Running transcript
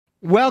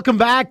Welcome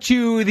back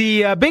to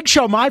the big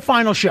show, my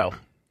final show,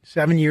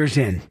 7 years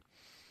in.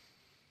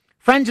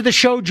 Friends of the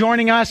show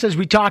joining us as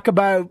we talk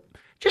about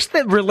just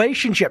the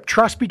relationship,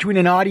 trust between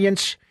an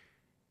audience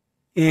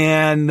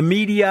and the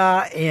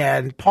media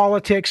and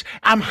politics.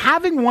 I'm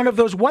having one of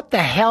those, what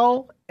the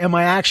hell am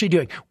I actually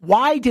doing?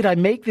 Why did I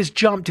make this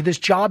jump to this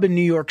job in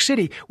New York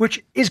City,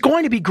 which is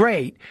going to be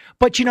great?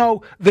 But, you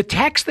know, the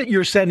text that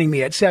you're sending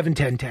me at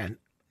 71010,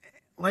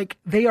 like,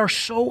 they are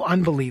so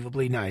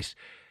unbelievably nice.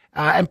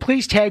 And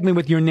please tag me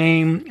with your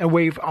name and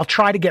wave. I'll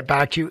try to get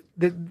back to you.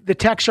 The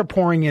texts are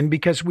pouring in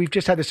because we've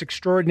just had this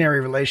extraordinary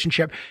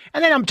relationship.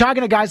 And then I'm talking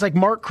to guys like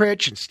Mark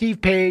Critch and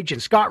Steve Page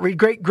and Scott Reed,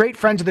 great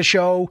friends of the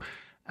show,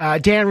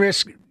 Dan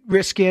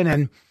Riskin.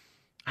 And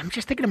I'm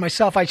just thinking to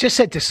myself, I just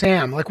said to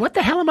Sam, like, what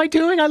the hell am I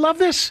doing? I love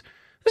this.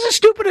 This is the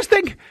stupidest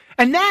thing.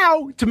 And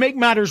now, to make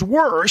matters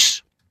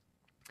worse,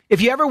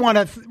 if you ever want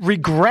to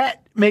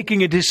regret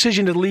making a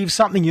decision to leave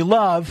something you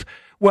love,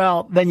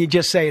 well, then you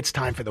just say it's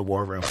time for the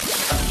war room.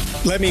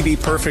 Let me be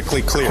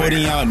perfectly clear.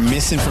 Putting out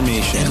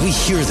misinformation. And we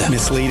hear that.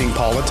 Misleading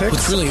politics.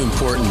 What's really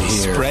important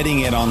here. Spreading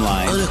it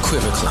online.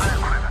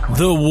 Unequivocally.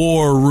 The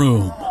War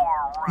Room.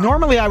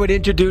 Normally, I would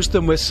introduce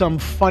them with some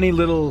funny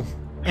little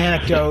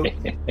anecdote.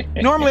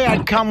 Normally,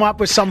 I'd come up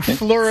with some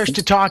flourish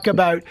to talk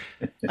about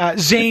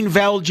Zane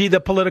Velji, the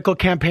political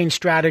campaign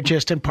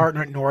strategist and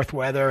partner at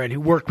Northweather, and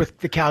who worked with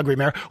the Calgary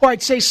mayor. Or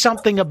I'd say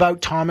something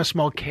about Thomas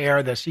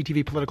Mulcair, the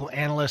CTV political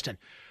analyst and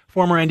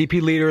former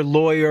NDP leader,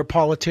 lawyer,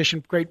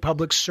 politician, great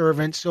public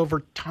servant,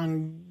 silver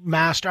tongue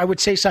master. I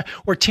would say so.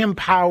 Or Tim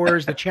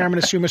Powers, the chairman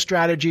of Summa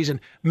Strategies and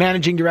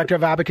managing director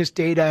of Abacus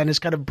Data, and his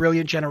kind of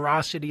brilliant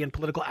generosity and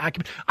political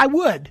acumen. I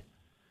would.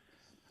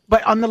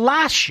 But on the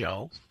last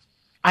show,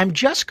 I'm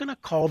just going to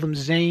call them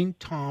Zane,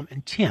 Tom,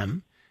 and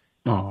Tim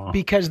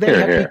because they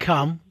have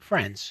become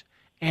friends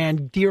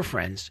and dear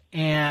friends.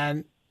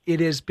 And it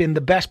has been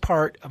the best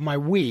part of my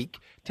week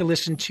to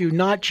listen to,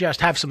 not just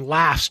have some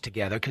laughs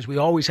together, because we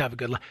always have a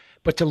good laugh,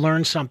 but to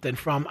learn something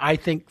from, I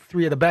think,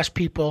 three of the best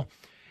people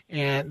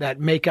and that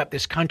make up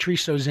this country.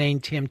 So Zane,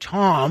 Tim,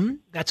 Tom,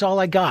 that's all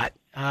I got.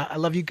 I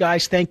love you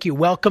guys. Thank you.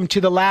 Welcome to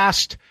the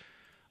last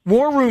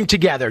War Room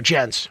together,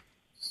 gents.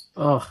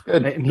 Oh,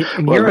 and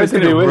here I was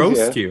going to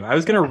roast you. I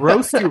was going to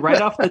roast you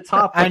right off the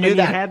top. I knew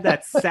that. You had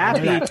that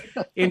sappy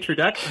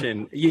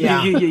introduction.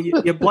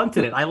 You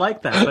blunted it. I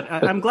like that.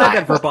 But I'm glad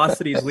that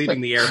verbosity is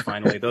leaving the air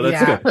finally, though.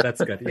 That's good.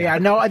 That's good. Yeah,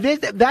 no,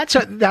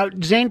 now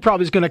Zane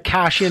probably is going to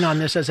cash in on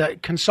this as a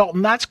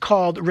consultant. That's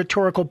called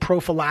rhetorical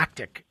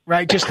prophylactic,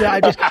 right? Just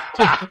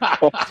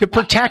to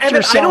protect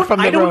yourself from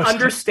the roast. I don't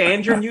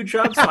understand your new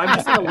job, so I'm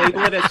just going to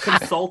label it as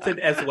consultant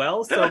as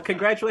well. So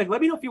congratulations.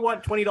 Let me know if you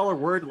want $20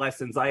 word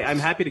lessons. I'm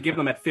happy to give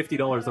them at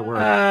 $50 a word.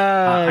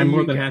 I'm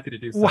more than happy to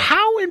do so. Well,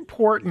 how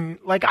important,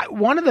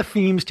 one of the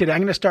themes today, I'm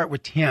going to start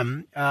with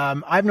Tim.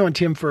 I've known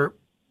Tim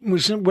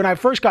when I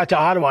first got to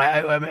Ottawa,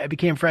 I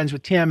became friends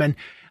with Tim, and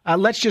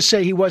let's just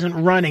say he wasn't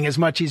running as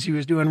much as he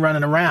was doing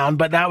running around,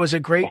 but that was a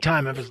great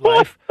time of his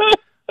life.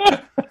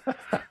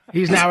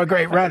 He's now a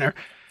great runner.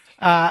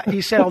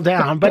 He settled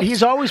down, but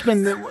he's always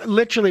been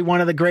literally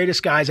one of the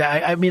greatest guys.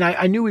 I mean,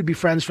 I knew we'd be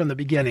friends from the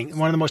beginning.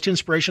 One of the most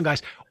inspirational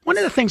guys. One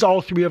of the things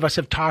all three of us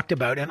have talked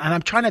about, and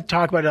I'm trying to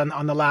talk about it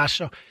on the last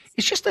show,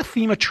 it's just the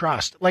theme of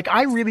trust. Like,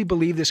 I really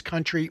believe this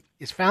country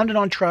is founded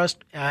on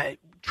trust,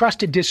 trust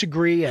to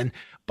disagree,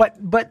 but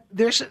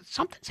there's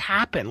something's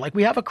happened. Like,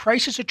 we have a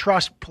crisis of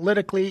trust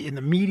politically, in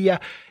the media,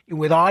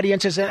 with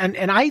audiences,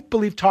 and I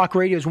believe talk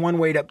radio is one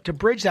way to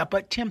bridge that.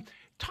 But Tim,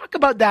 talk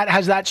about that,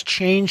 as that's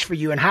changed for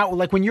you, and how,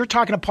 like, when you're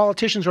talking to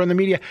politicians or in the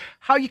media,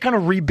 how you kind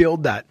of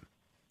rebuild that.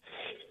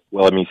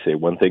 Well, let me say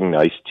one thing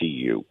nice to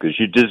you, because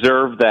you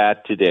deserve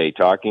that today.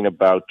 Talking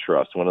about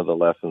trust, one of the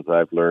lessons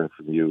I've learned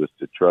from you is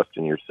to trust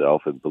in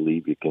yourself and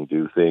believe you can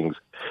do things.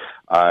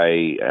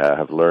 I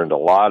have learned a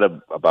lot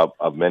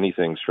of many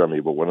things from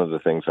you, but one of the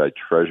things I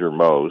treasure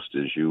most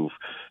is you've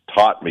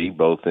taught me,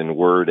 both in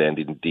word and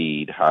in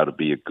deed, how to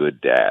be a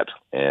good dad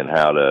and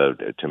how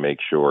to make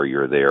sure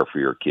you're there for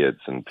your kids.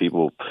 And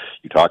people,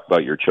 you talk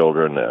about your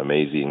children,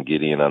 Maisie and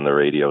Gideon, on the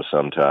radio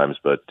sometimes,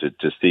 but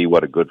to see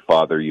what a good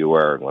father you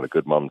are and what a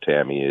good mom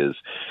Tammy is,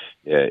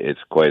 it's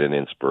quite an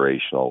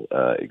inspirational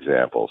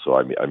example. So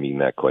I mean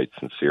that quite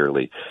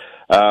sincerely.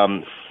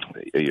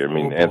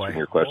 Answering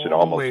your question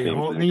almost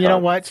seems... You know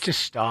what?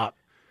 Just stop.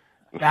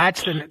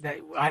 That's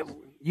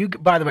you.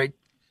 By the way,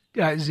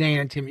 Zane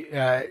and Tim,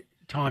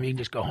 Tom, you can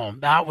just go home.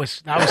 That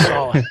was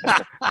solid.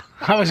 That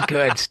was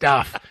good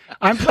stuff.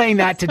 I'm playing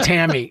that to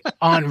Tammy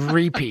on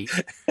repeat.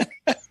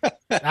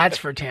 That's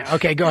for Tammy.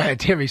 Okay, go ahead,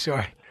 Timmy.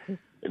 Sorry.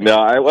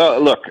 No,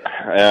 look,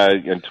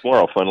 and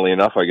tomorrow, funnily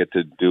enough, I get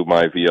to do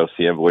my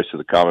VOCM Voice of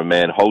the Common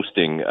Man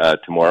hosting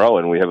tomorrow,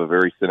 and we have a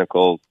very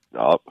cynical,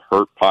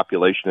 hurt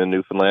population in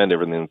Newfoundland,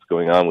 everything that's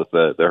going on with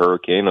the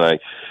hurricane, and I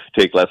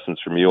take lessons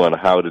from you on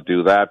how to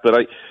do that.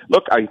 But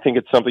I think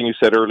it's something you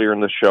said earlier in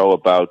the show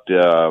about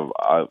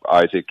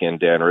Isaac and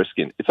Dan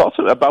Riskin. It's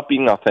also about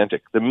being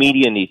authentic. The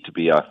media needs to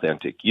be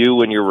authentic. You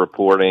and your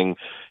reporting,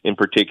 in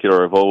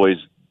particular, have always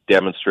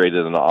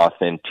demonstrated an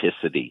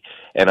authenticity.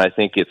 And I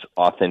think it's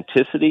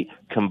authenticity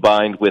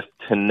combined with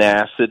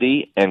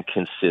tenacity and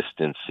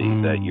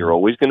consistency, that you're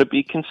always going to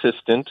be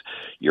consistent.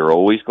 You're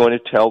always going to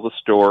tell the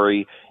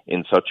story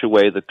in such a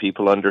way that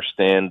people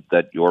understand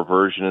that your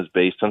version is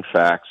based on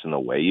facts and the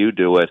way you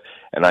do it.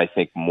 And I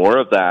think more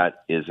of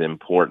that is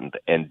important.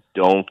 And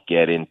don't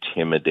get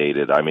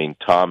intimidated. I mean,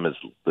 Tom has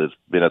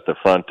been at the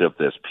front of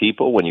this.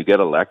 People, when you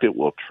get elected,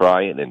 will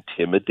try and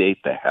intimidate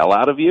the hell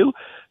out of you.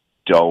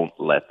 Don't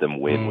let them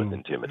win with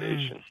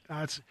intimidation.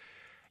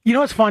 You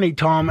know, it's funny,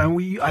 Tom,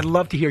 and I'd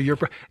love to hear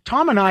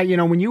Tom and I, you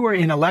know, when you were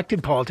in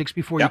elected politics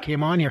before you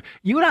came on here,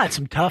 we had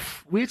some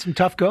tough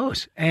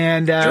goes.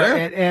 And,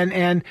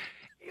 and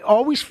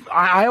always,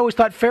 I always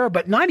thought fair,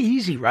 but not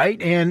easy,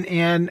 right?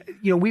 And,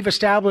 you know, we've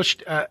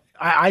established,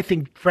 I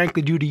think,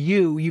 frankly, due to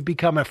you've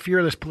become a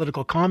fearless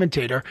political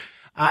commentator.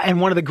 And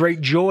one of the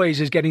great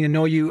joys is getting to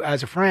know you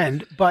as a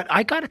friend. But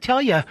I got to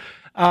tell you,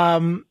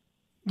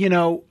 you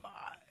know,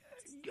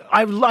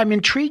 I'm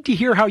intrigued to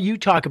hear how you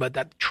talk about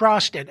that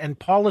trust and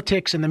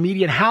politics and the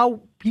media and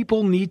how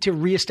people need to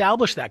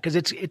reestablish that, because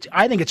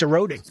I think it's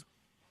eroding.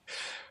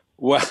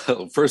 Well,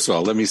 first of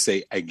all, let me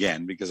say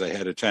again, because I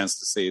had a chance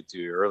to say it to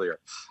you earlier,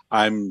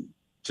 I'm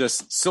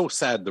just so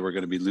sad that we're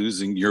going to be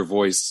losing your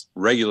voice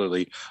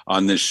regularly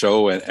on this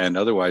show and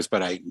otherwise.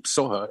 But I'm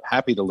so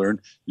happy to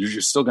learn you're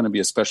still going to be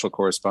a special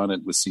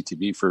correspondent with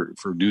CTV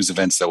for news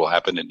events that will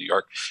happen in New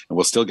York. And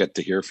we'll still get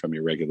to hear from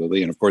you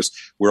regularly. And of course,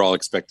 we're all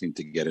expecting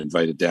to get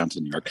invited down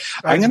to New York.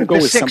 I'm going to go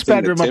with something. The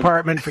 6-bedroom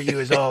apartment for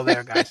you is all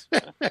there, guys.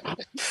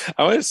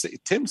 I want to say,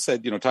 Tim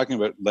said, you know, talking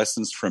about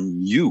lessons from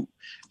you.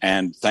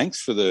 And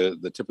thanks for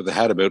the tip of the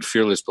hat about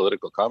fearless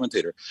political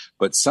commentator.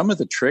 But some of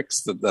the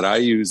tricks that I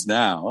use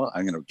now,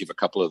 I'm going to give a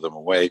couple of them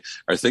away,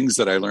 are things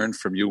that I learned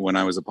from you when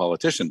I was a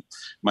politician.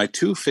 My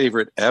two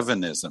favorite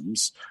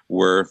evanisms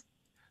were,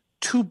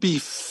 to be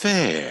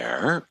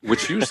fair,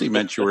 which usually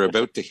meant you were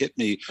about to hit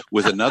me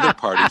with another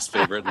party's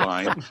favorite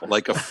line,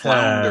 like a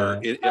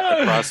flounder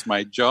across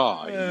my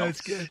jaw. You know?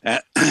 That's good.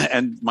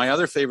 And my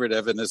other favorite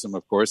evanism,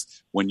 of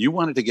course, when you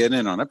wanted to get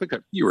in on it,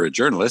 because you were a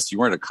journalist, you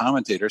weren't a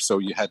commentator, so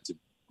you had to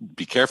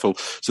be careful.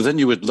 So then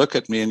you would look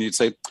at me and you'd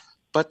say,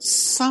 but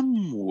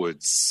some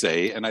would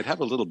say, and I'd have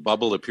a little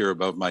bubble appear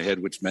above my head,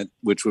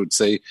 which would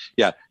say,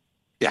 yeah,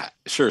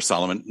 sure,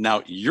 Solomon.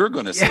 Now you're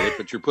going to say it,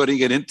 but you're putting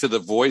it into the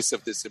voice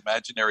of this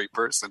imaginary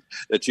person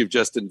that you've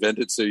just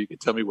invented so you can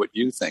tell me what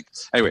you think.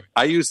 Anyway,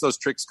 I use those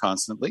tricks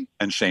constantly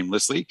and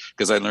shamelessly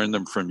because I learned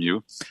them from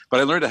you, but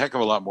I learned a heck of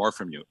a lot more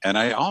from you. And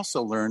I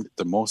also learned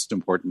the most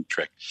important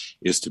trick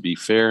is to be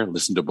fair,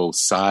 listen to both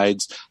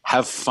sides,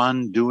 have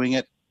fun doing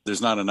it.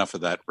 There's not enough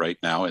of that right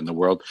now in the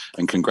world.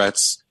 And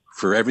congrats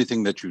for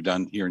everything that you've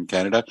done here in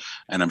Canada.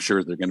 And I'm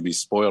sure they're going to be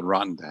spoiled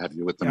rotten to have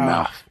you with them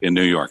now in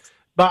New York.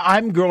 But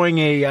I'm growing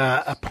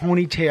a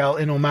ponytail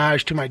in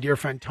homage to my dear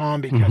friend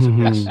Tom because of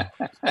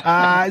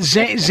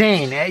this.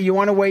 Zane, you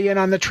want to weigh in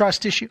on the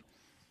trust issue?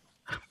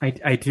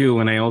 I do,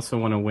 and I also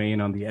want to weigh in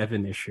on the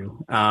Evan issue.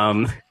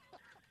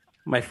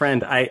 My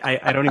friend,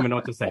 I don't even know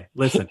what to say.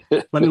 Listen,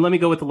 let me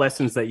go with the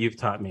lessons that you've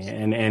taught me,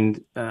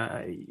 and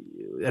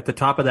at the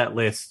top of that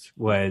list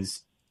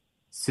was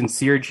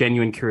sincere,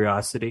 genuine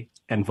curiosity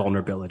and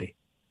vulnerability.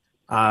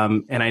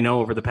 And I know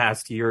over the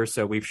past year or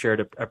so, we've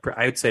shared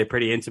I would say a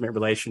pretty intimate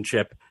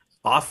relationship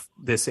off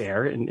this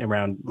air and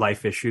around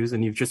life issues.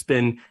 And you've just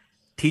been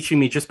teaching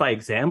me just by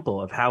example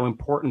of how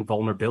important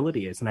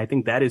vulnerability is. And I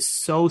think that is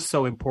so,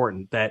 so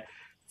important that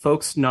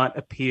folks not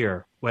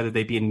appear, whether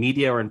they be in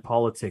media or in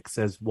politics,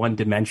 as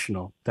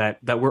one-dimensional, that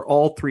we're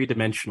all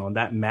three-dimensional, and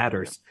that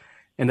matters.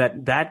 And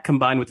that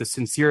combined with a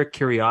sincere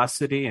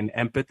curiosity and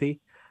empathy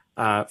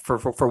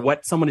for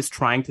what someone is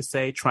trying to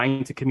say,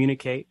 trying to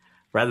communicate,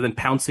 rather than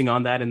pouncing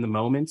on that in the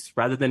moment,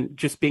 rather than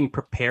just being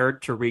prepared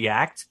to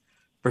react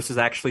versus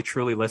actually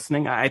truly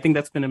listening. I think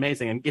that's been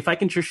amazing. And if I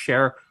can just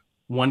share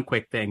one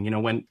quick thing, you know,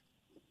 when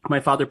my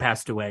father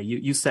passed away,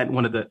 you sent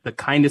one of the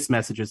kindest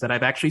messages that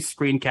I've actually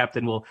screen capped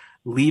and will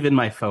leave in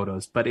my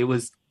photos, but it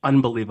was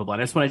unbelievable.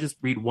 And I just want to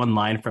read one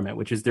line from it,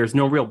 which is, there's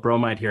no real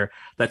bromide here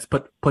that's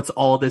puts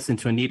all of this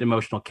into a neat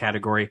emotional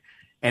category.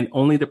 And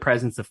only the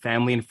presence of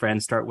family and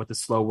friends start with the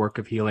slow work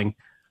of healing.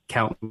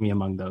 Count me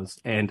among those.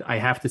 And I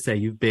have to say,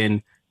 you've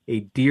been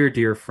a dear,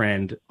 dear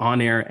friend on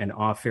air and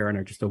off air, and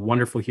are just a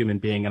wonderful human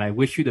being. And I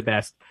wish you the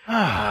best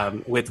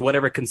with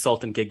whatever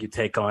consultant gig you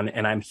take on.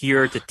 And I'm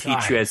here to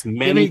teach you as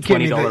many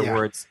 $20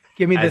 words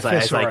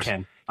as I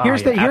can.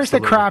 Here's the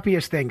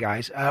crappiest thing,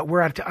 guys.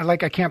 We're at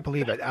I can't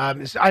believe it.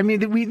 I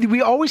mean,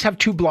 we always have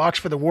two blocks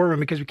for the war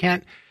room because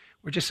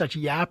we're just such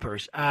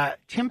yappers.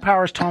 Tim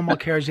Powers, Tom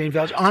Mulcair, Zane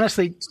Velge.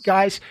 Honestly,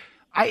 guys,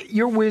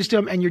 your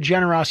wisdom and your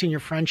generosity and your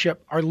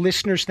friendship, our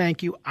listeners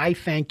thank you. I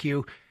thank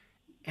you.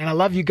 And I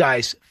love you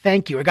guys.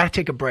 Thank you. I got to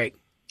take a break.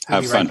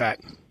 Have fun. Right back.